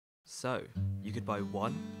So, you could buy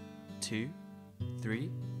 1, 2,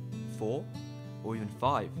 3, 4, or even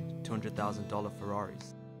 5 $200,000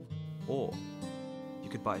 Ferraris. Or, you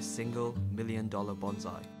could buy a single $1 million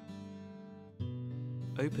bonsai.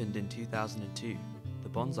 Opened in 2002, the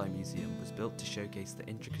Bonsai Museum was built to showcase the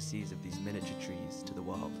intricacies of these miniature trees to the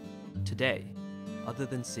world. Today, other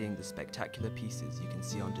than seeing the spectacular pieces you can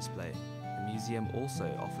see on display, the museum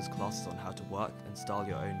also offers classes on how to work and style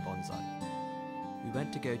your own bonsai. We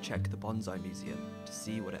went to go check the Bonsai Museum to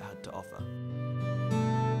see what it had to offer.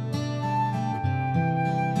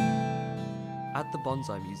 At the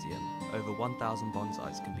Bonsai Museum, over 1,000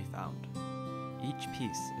 bonsais can be found. Each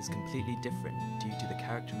piece is completely different due to the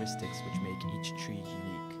characteristics which make each tree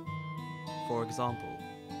unique. For example,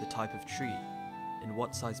 the type of tree, in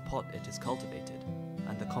what size pot it is cultivated,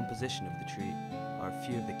 and the composition of the tree are a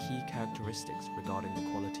few of the key characteristics regarding the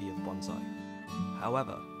quality of bonsai.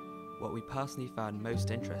 However, what we personally found most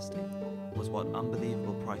interesting was what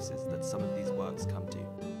unbelievable prices that some of these works come to.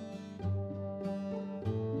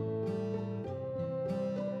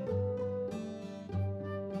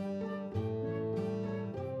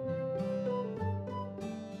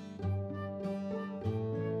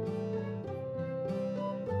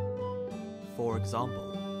 For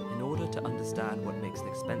example, in order to understand what makes an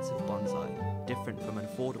expensive bonsai different from an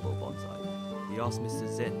affordable bonsai, we asked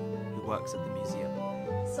Mr. Zin, who works at the museum.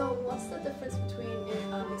 So what's the difference between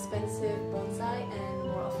expensive bonsai and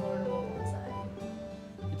more affordable bonsai?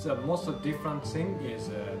 It's a most different thing is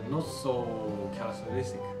not so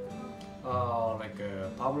characteristic.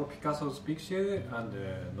 Pablo Picasso's picture and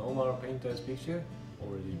normal painter's picture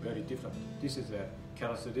already very different. This is a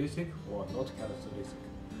characteristic or not characteristic.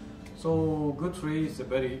 So good tree is a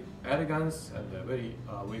very elegant and very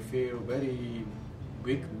we feel very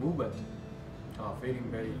quick movement, feeling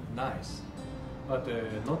very nice. But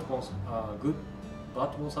not good,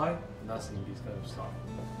 but bonsai, nothing this kind of stuff.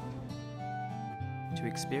 To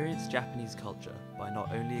experience Japanese culture by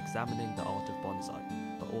not only examining the art of bonsai,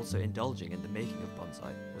 but also indulging in the making of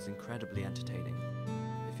bonsai was incredibly entertaining.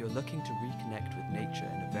 If you're looking to reconnect with nature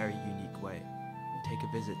in a very unique way, take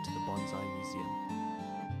a visit to the Bonsai Museum.